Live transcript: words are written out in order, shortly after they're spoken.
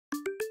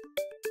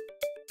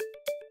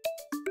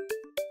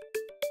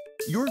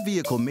Your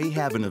vehicle may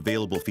have an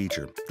available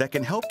feature that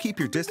can help keep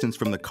your distance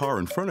from the car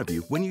in front of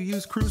you when you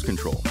use cruise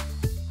control.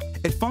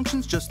 It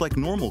functions just like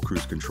normal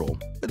cruise control,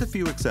 with a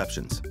few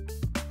exceptions.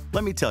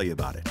 Let me tell you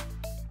about it.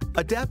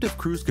 Adaptive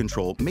Cruise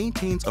Control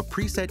maintains a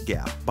preset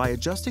gap by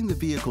adjusting the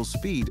vehicle's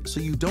speed so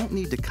you don't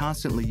need to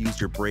constantly use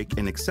your brake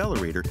and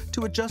accelerator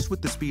to adjust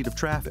with the speed of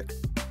traffic.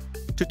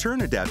 To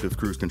turn Adaptive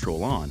Cruise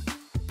Control on,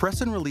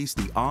 press and release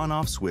the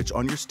on-off switch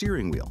on your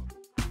steering wheel.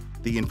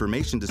 The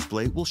information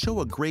display will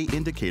show a gray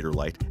indicator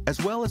light as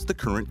well as the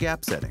current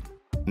gap setting.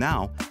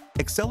 Now,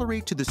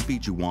 accelerate to the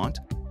speed you want,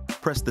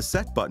 press the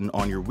set button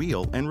on your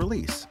wheel and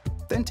release.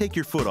 Then take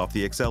your foot off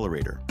the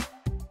accelerator.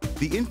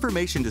 The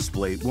information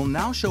display will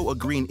now show a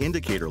green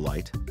indicator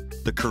light,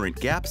 the current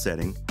gap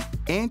setting,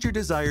 and your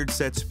desired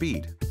set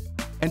speed.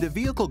 And a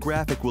vehicle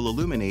graphic will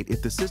illuminate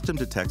if the system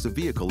detects a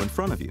vehicle in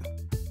front of you.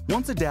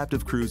 Once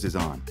Adaptive Cruise is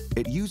on,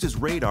 it uses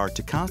radar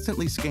to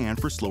constantly scan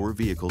for slower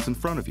vehicles in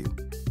front of you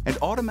and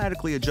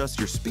automatically adjusts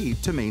your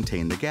speed to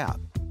maintain the gap.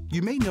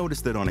 You may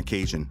notice that on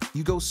occasion,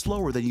 you go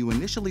slower than you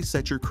initially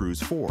set your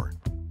cruise for.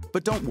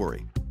 But don't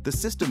worry, the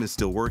system is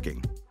still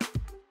working.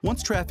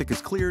 Once traffic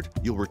is cleared,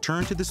 you'll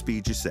return to the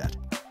speed you set.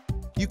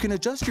 You can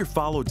adjust your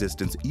follow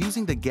distance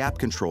using the gap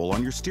control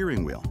on your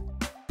steering wheel.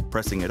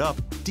 Pressing it up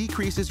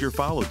decreases your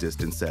follow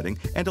distance setting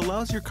and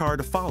allows your car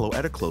to follow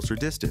at a closer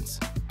distance.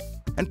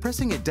 And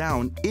pressing it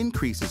down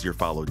increases your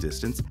follow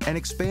distance and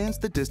expands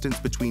the distance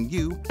between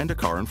you and a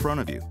car in front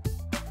of you.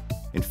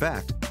 In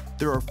fact,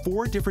 there are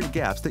 4 different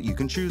gaps that you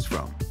can choose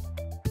from.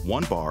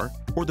 1 bar,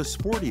 or the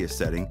sportiest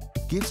setting,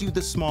 gives you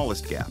the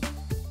smallest gap.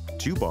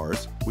 2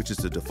 bars, which is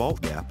the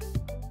default gap.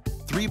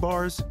 3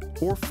 bars,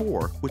 or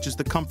 4, which is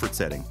the comfort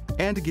setting,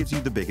 and gives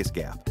you the biggest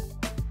gap.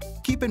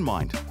 Keep in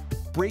mind,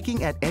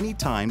 braking at any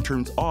time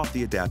turns off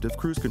the Adaptive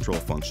Cruise Control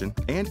function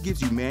and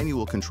gives you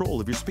manual control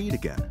of your speed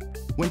again.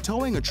 When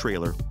towing a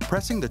trailer,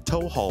 pressing the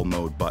Tow Haul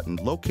Mode button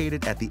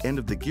located at the end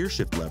of the gear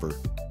shift lever,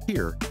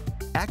 here,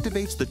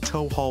 activates the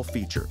Tow Haul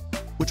feature,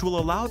 which will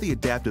allow the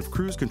Adaptive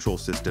Cruise Control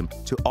system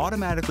to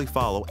automatically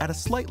follow at a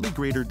slightly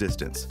greater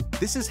distance.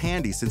 This is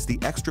handy since the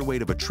extra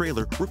weight of a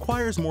trailer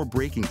requires more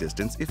braking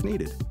distance if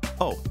needed.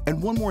 Oh,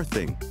 and one more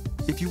thing.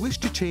 If you wish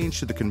to change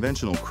to the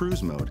conventional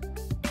cruise mode,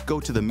 go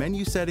to the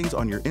menu settings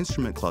on your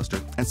instrument cluster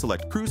and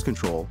select Cruise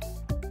Control,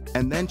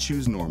 and then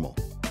choose Normal.